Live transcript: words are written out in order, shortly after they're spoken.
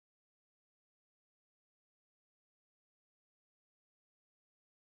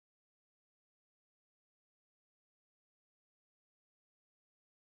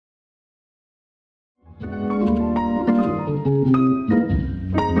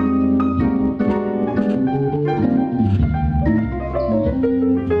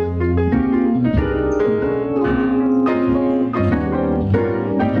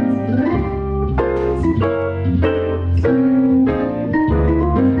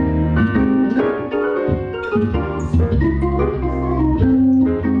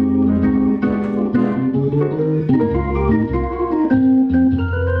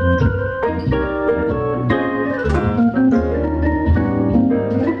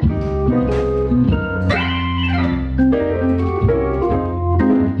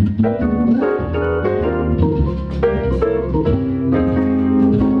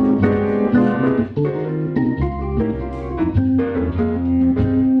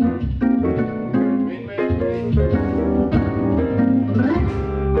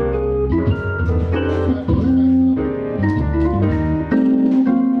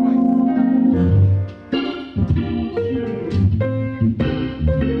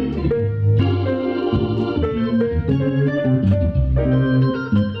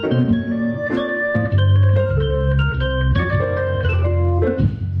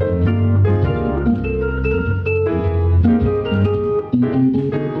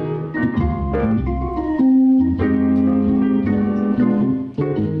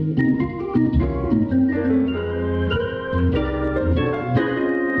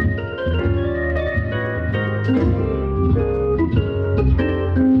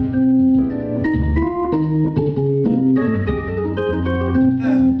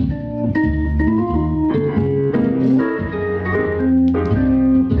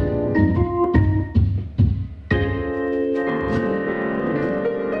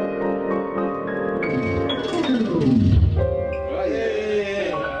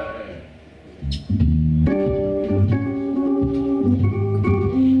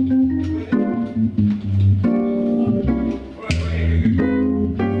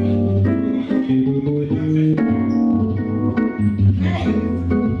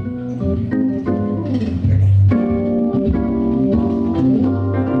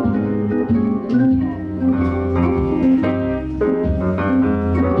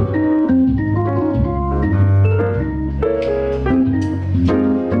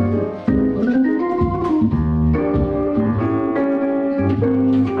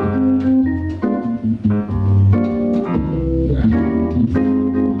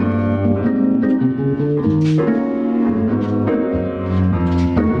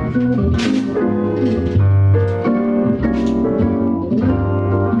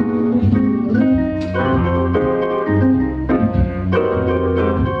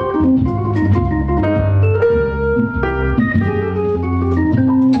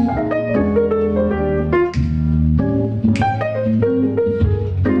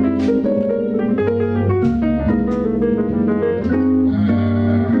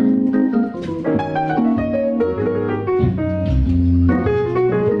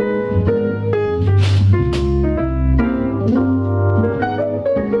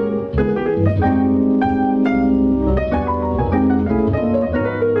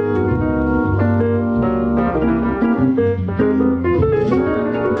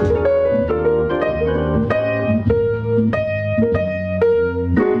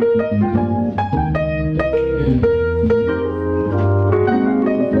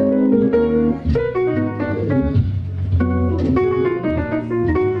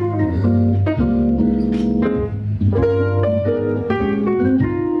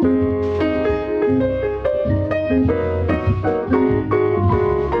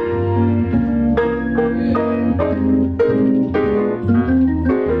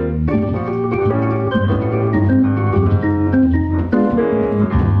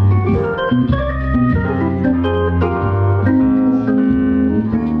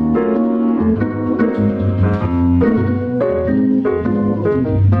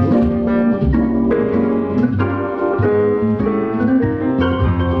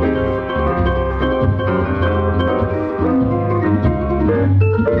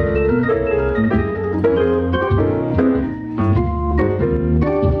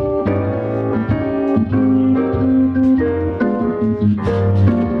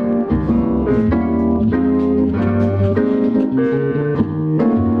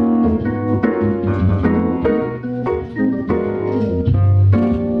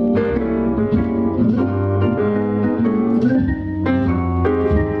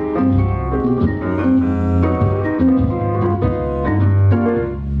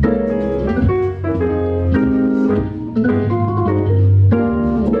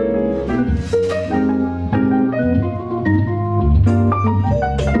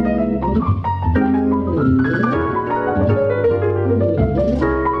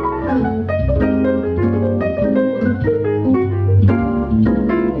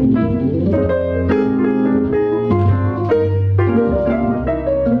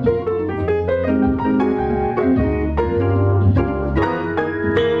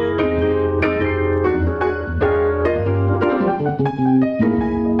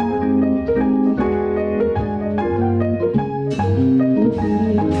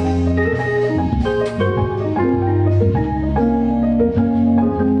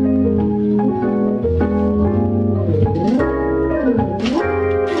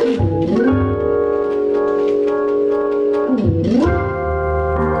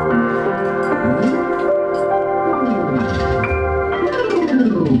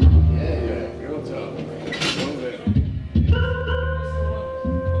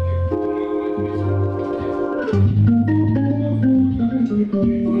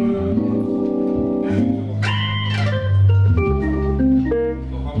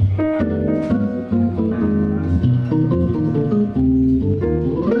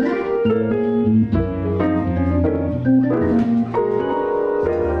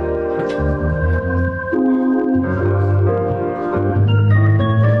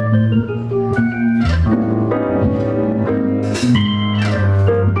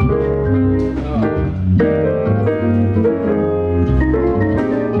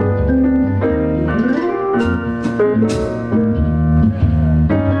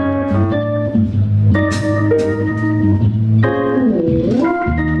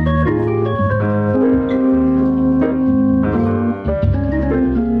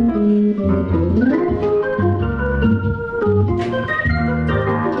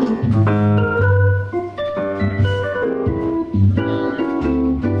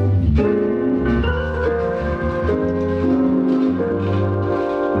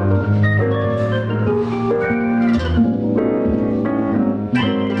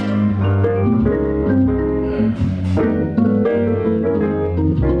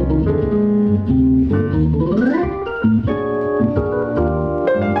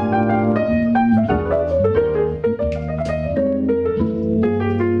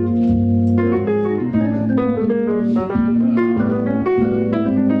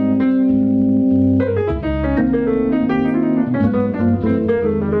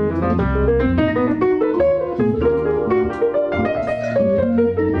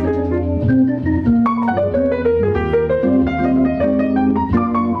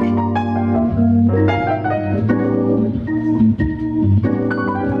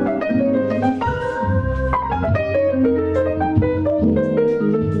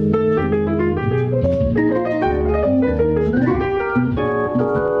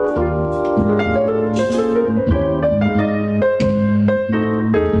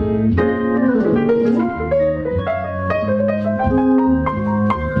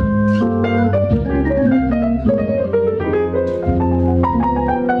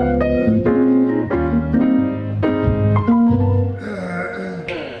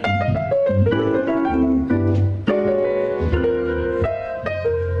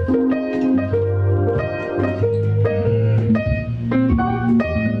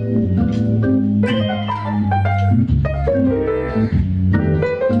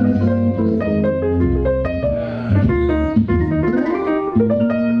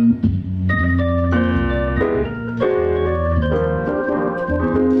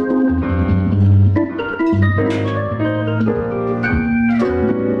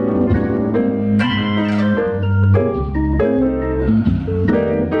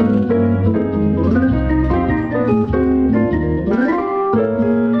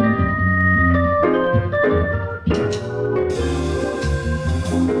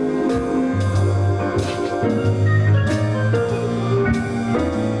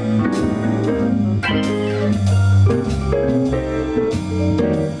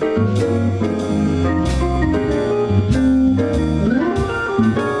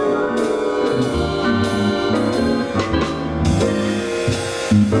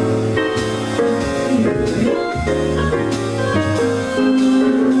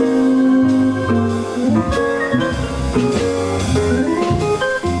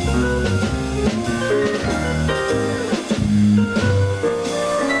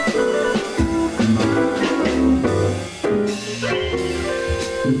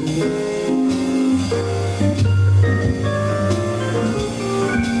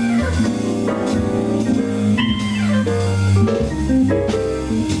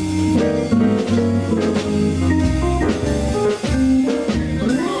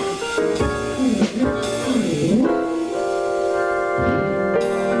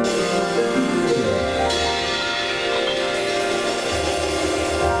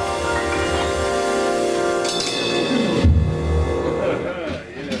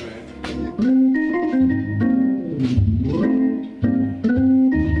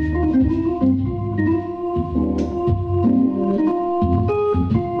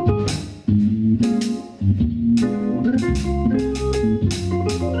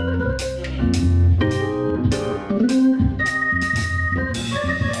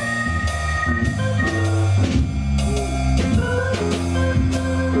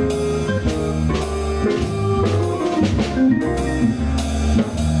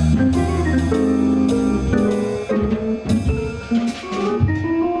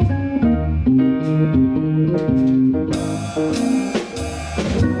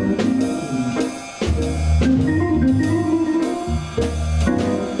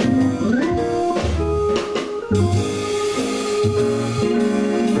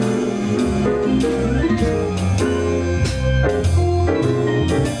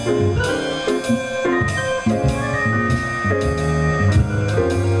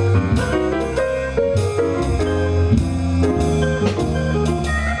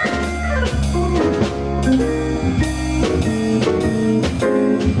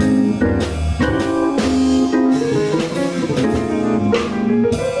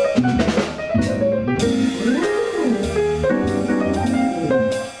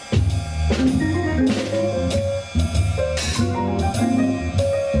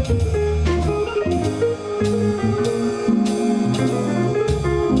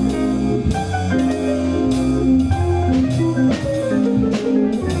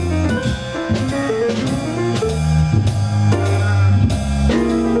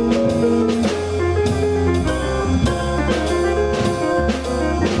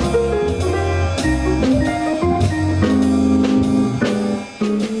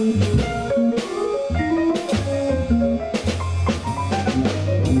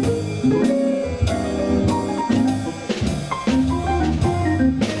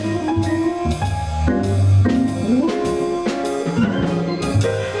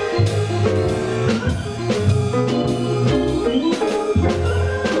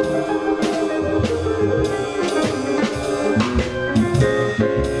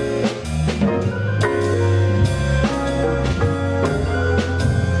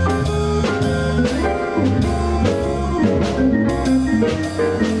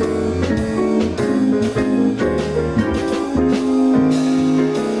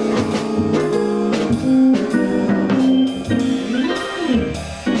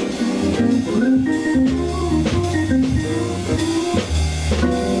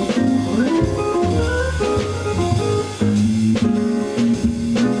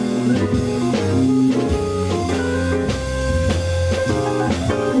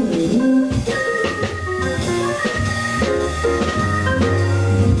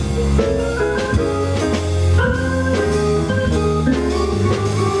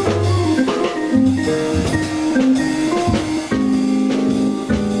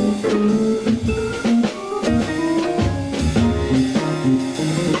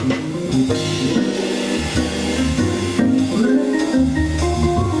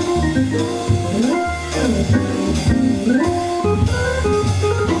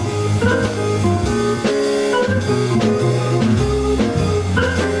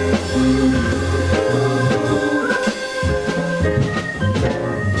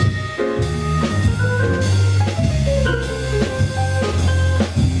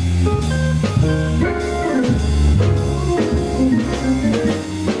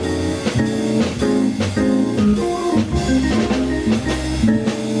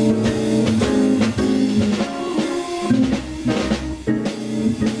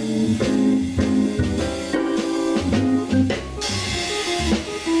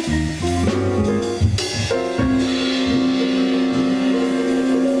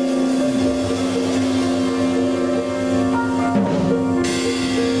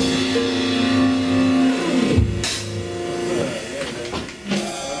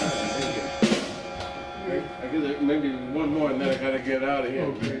to get out of here.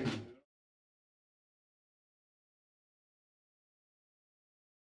 Okay.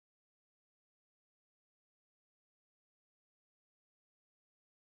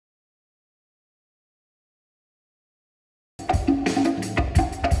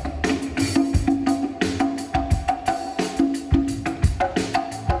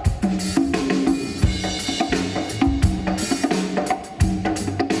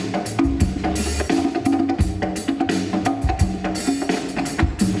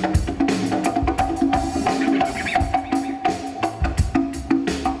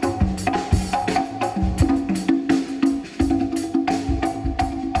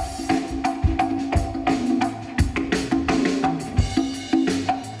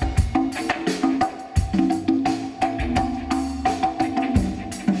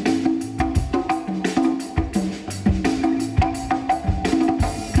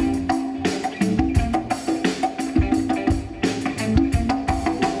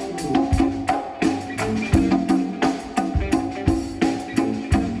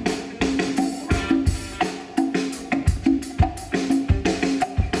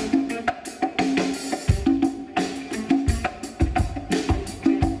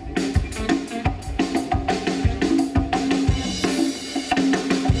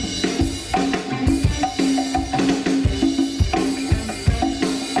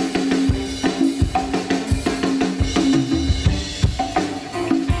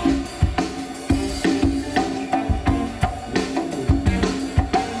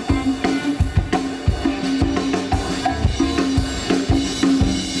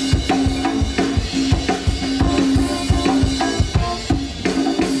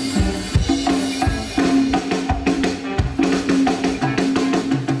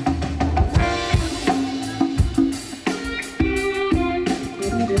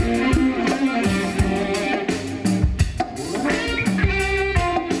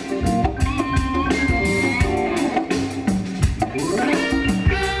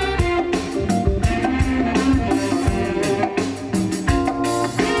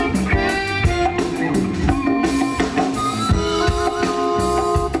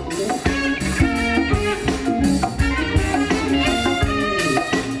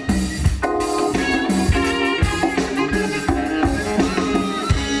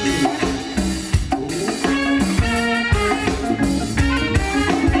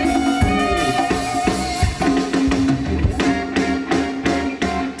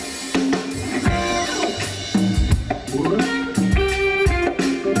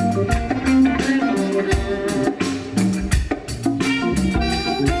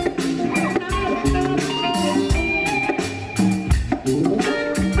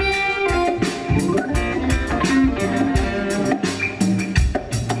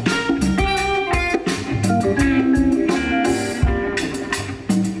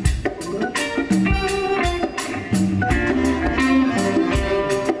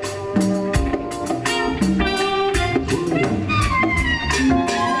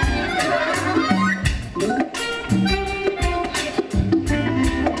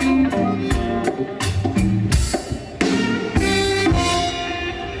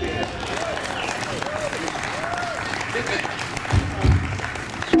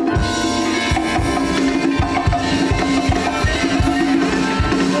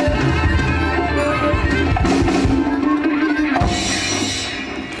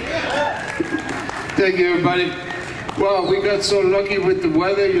 Thank you, everybody. Well, we got so lucky with the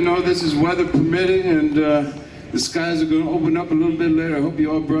weather. You know, this is weather permitting, and the skies are going to open up a little bit later. I hope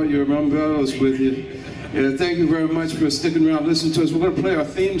you all brought your umbrellas with you. Yeah, thank you very much for sticking around, listening to us. We're going to play our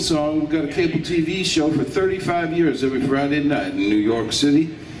theme song. We've got a cable TV show for 35 years every Friday night in New York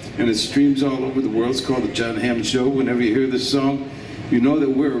City, and it streams all over the world. It's called the Jon Hammond Show. Whenever you hear this song, you know that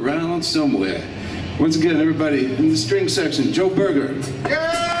we're around somewhere. Once again, everybody, in the string section, Joe Berger.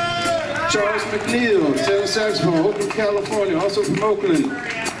 Yeah! Charles McNeil, tenor saxophone, Oakland, California, also from Oakland.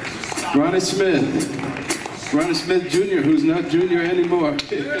 Ronnie Smith Jr., who's not Junior anymore.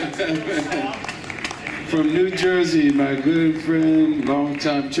 From New Jersey, my good friend,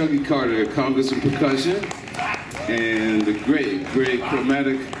 longtime Chucky Carter, congas and percussion. And the great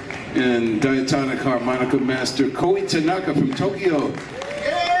chromatic and diatonic harmonica master, Koi Tanaka from Tokyo.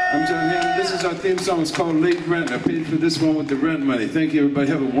 I'm Jon Hammond. This is our theme song. It's called Late Rent. I paid for this one with the rent money. Thank you, everybody.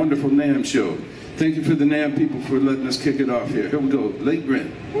 Have a wonderful NAMM show. Thank you for the NAMM people for letting us kick it off here. Here we go. Late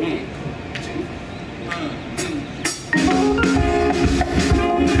Rent. 1, 2, 1.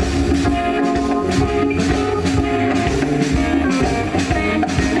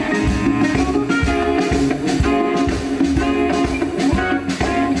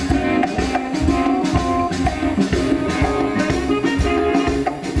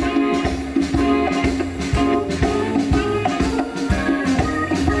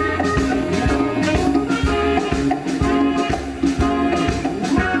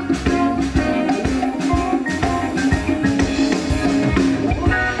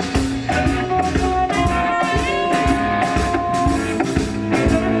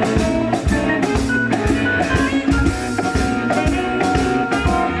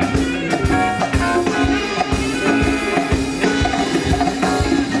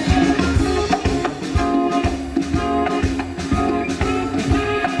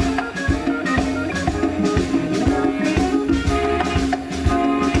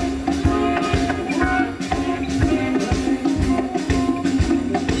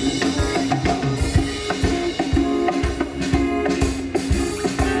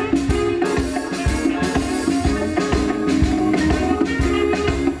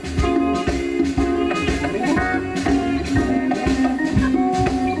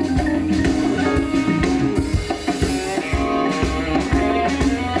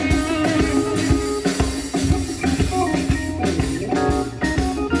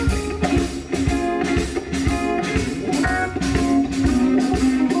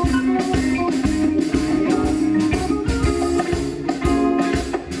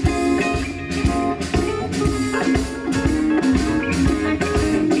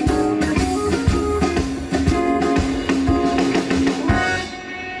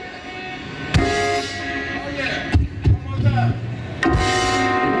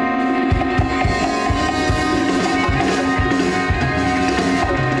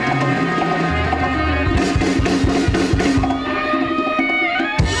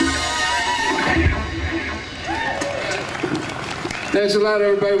 Thanks a lot,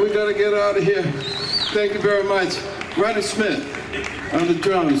 everybody. We got to get out of here. Thank you very much. Ronnie Smith on the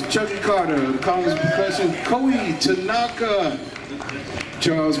drums, Chucky Carter on the congas and percussion, Koi Tanaka,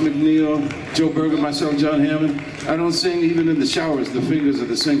 Charles McNeil, Joe Berger, myself, Jon Hammond. I don't sing even in the showers, the fingers of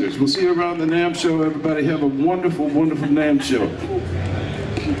the singers. We'll see you around the NAMM show. Everybody have a wonderful, wonderful NAMM show.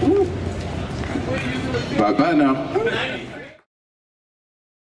 Bye-bye now.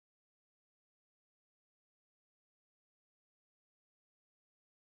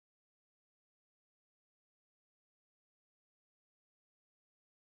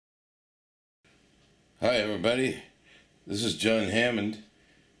 Hi everybody, this is Jon Hammond,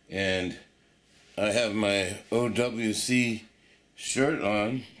 and I have my OWC shirt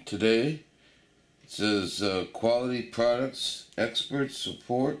on today. It says Quality Products Expert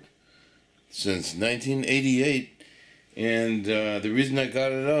Support since 1988, and the reason I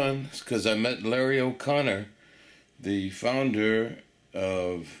got it on is because I met Larry O'Connor, the founder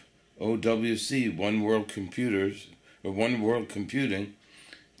of OWC, One World Computers, or One World Computing,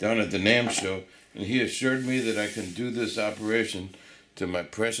 down at the NAMM show. And he assured me that I can do this operation to my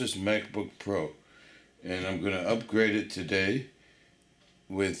precious MacBook Pro. And I'm going to upgrade it today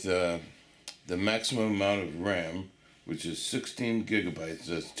with the maximum amount of RAM, which is 16 gigabytes.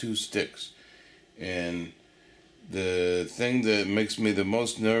 That's 2 sticks. And the thing that makes me the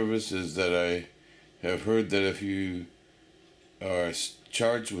most nervous is that I have heard that if you are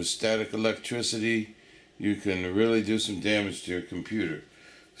charged with static electricity, you can really do some damage to your computer.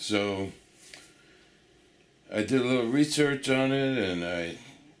 So I did a little research on it, and I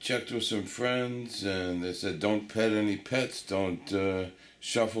checked with some friends, and they said don't pet any pets, don't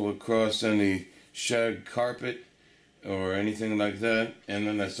shuffle across any shag carpet or anything like that. And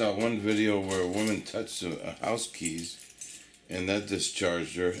then I saw one video where a woman touched a house keys, and that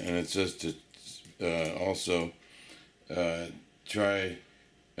discharged her. And it says to also try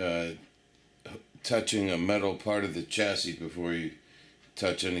touching a metal part of the chassis before you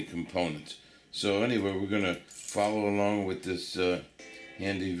touch any components. So anyway, we're going to follow along with this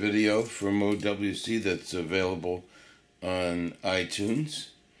handy video from OWC that's available on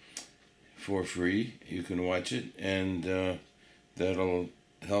iTunes for free. You can watch it, and that'll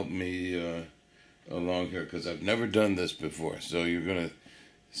help me along here, because I've never done this before. So you're going to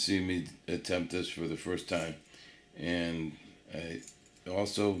see me attempt this for the first time. And I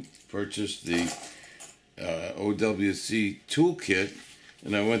also purchased the OWC toolkit,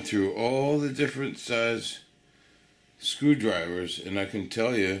 and I went through all the different size screwdrivers, and I can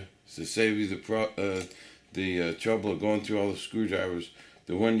tell you, to save you the trouble of going through all the screwdrivers,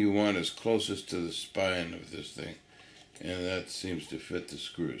 the one you want is closest to the spine of this thing, and that seems to fit the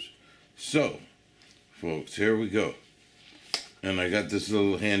screws. So, folks, here we go. And I got this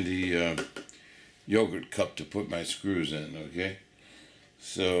little handy yogurt cup to put my screws in, okay?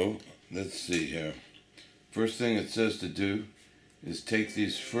 So, let's see here. First thing it says to do is take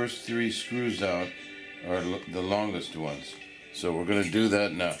these first 3 screws out, are the longest ones. So we're going to do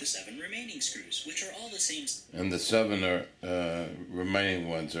that now. The 7 remaining screws, which are all the same. And the 7 remaining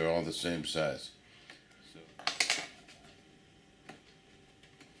ones are all the same size.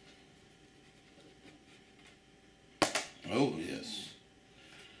 Oh yes.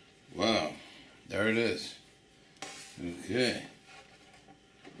 Wow. There it is. Okay.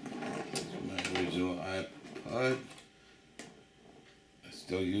 This is my original iPod.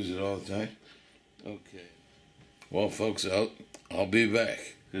 Still use it all the time. Okay. Well, folks, I'll be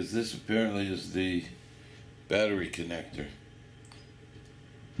back, because this apparently is the battery connector.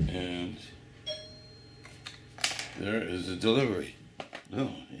 And there is a delivery.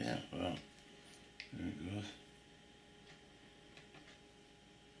 Oh, yeah, well, there it goes.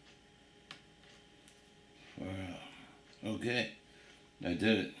 Wow. Okay, I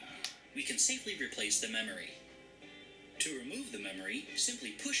did it. We can safely replace the memory. To remove the memory,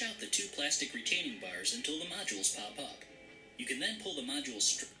 simply push out the 2 plastic retaining bars until the modules pop up. You can then pull the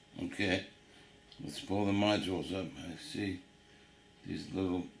modules Okay, let's pull the modules up. I see these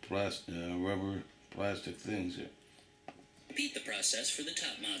little rubber plastic things here. Repeat the process for the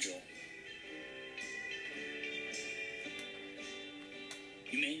top module.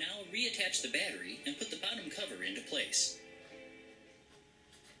 You may now reattach the battery and put the bottom cover into place.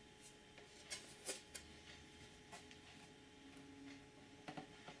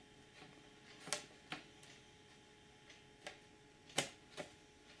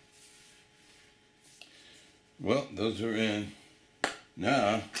 Well, those are in.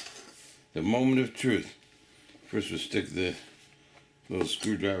 Now, the moment of truth. First we'll stick the little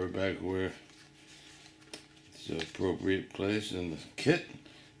screwdriver back where it's the appropriate place in the kit.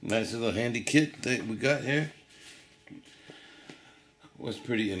 Nice little handy kit that we got here. was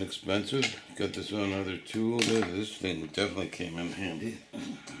pretty inexpensive. Got this on another tool. This thing definitely came in handy.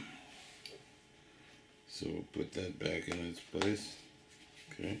 So we'll put that back in its place.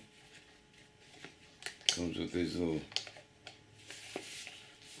 Okay. Comes with these little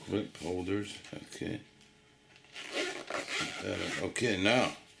clip holders. Okay. Okay,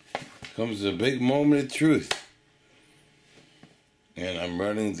 now comes the big moment of truth. And I'm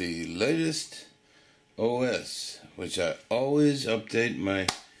running the latest OS, which I always update my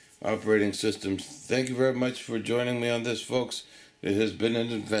operating systems. Thank you very much for joining me on this, folks. It has been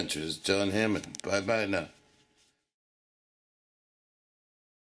an adventure. It's Jon Hammond. Bye-bye now.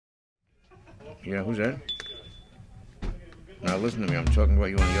 Yeah, who's that? Now listen to me, I'm talking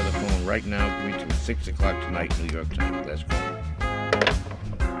about you on the other phone right now. Give me till 6 o'clock tonight, New York time. Let's go.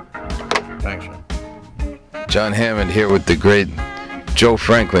 Thanks, man. Jon Hammond here with the great Joe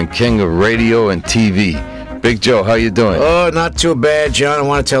Franklin, king of radio and TV. Big Joe, how you doing? Oh, not too bad, John. I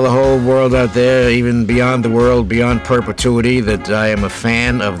want to tell the whole world out there, even beyond the world, beyond perpetuity, that I am a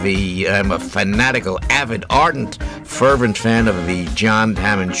fan of I'm a fanatical, avid, ardent, fervent fan of the Jon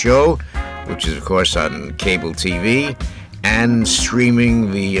Hammond Show, which is, of course, on cable TV and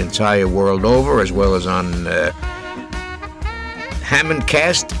streaming the entire world over, as well as on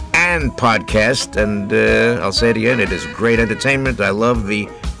Hammondcast and podcast. And I'll say it again, it is great entertainment. I love the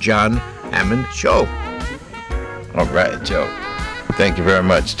Jon Hammond Show. All right, Joe. Thank you very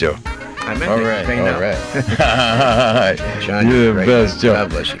much, Joe. I meant all it. right, All right. John, you're the best, Joe. God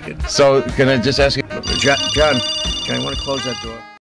bless you, kid. So, can I just ask you? John, you want to close that door?